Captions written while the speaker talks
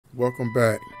Welcome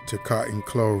back to Cotton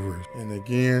Clover. And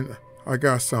again, I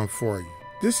got something for you.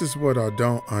 This is what I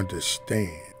don't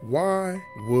understand. Why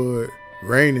would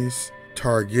Rhaenys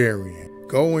Targaryen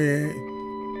go in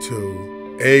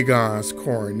to Aegon's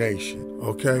coronation?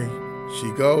 Okay?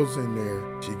 She goes in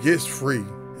there, she gets free.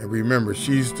 And remember,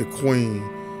 she's the queen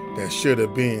that should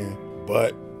have been,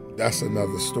 but that's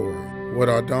another story. What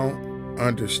I don't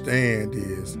understand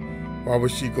is, why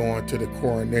was she going to the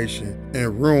coronation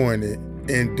and ruin it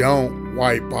and don't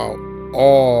wipe out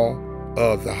all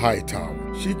of the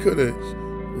Hightowers? She could have,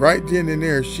 right then and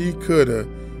there, she could have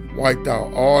wiped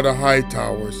out all the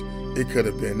Hightowers. It could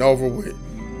have been over with.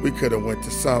 We could have went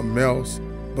to something else.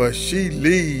 But she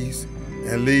leaves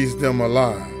and leaves them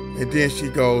alive. And then she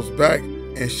goes back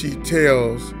and she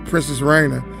tells Princess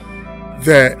Rhaenyra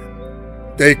that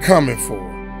they coming for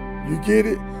her. You get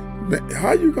it?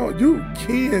 How you gonna, you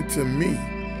kin to me,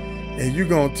 and you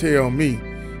gonna tell me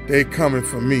they coming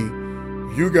for me?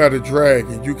 You got a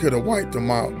dragon, you could have wiped them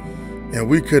out, and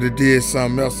we could have did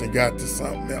something else and got to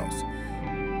something else.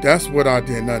 That's what I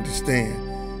didn't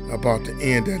understand about the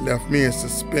end that left me in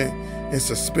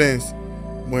suspense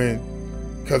when,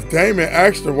 because Damon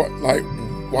asked her, what, like,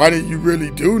 why didn't you really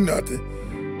do nothing?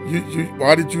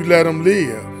 Why did you let him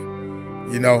live?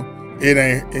 You know, it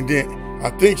ain't, and then I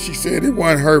think she said it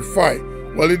wasn't her fight.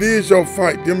 Well, it is your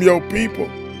fight, them your people.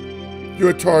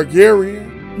 You're a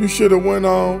Targaryen. You should have went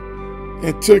on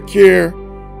and took care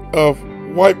of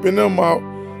wiping them out,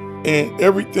 and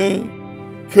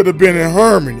everything could have been in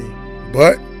harmony.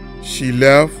 But she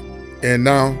left, and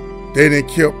now they didn't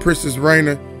kill Princess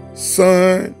Rhaenyra's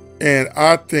son, and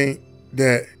I think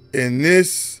that in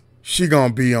this, she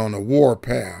gonna be on a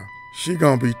warpath. She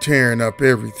gonna be tearing up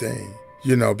everything,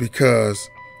 you know, because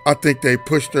I think they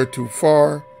pushed her too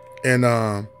far. And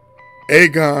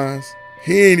Aegon's,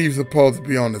 he ain't even supposed to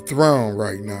be on the throne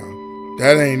right now.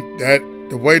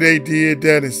 The way they did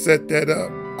that and set that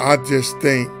up, I just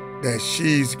think that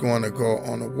she's going to go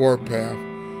on a warpath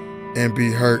and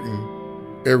be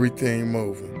hurting everything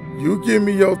moving. You give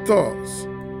me your thoughts.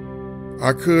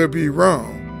 I could be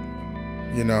wrong,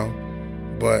 you know,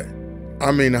 but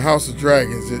I mean, the House of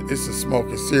Dragons, it's a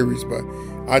smoking series, but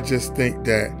I just think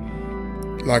that,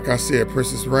 like I said,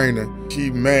 Princess Rhaenyra,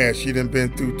 she mad. She done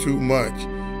been through too much.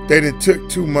 They done took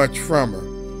too much from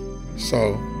her.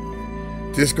 So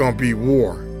this gonna be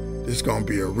war. This gonna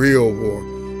be a real war.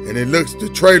 And it looks, the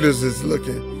trailers is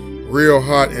looking real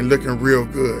hot and looking real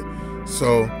good.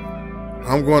 So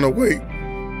I'm gonna wait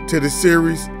till the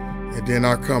series, and then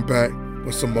I'll come back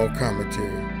with some more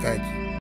commentary. Thank you.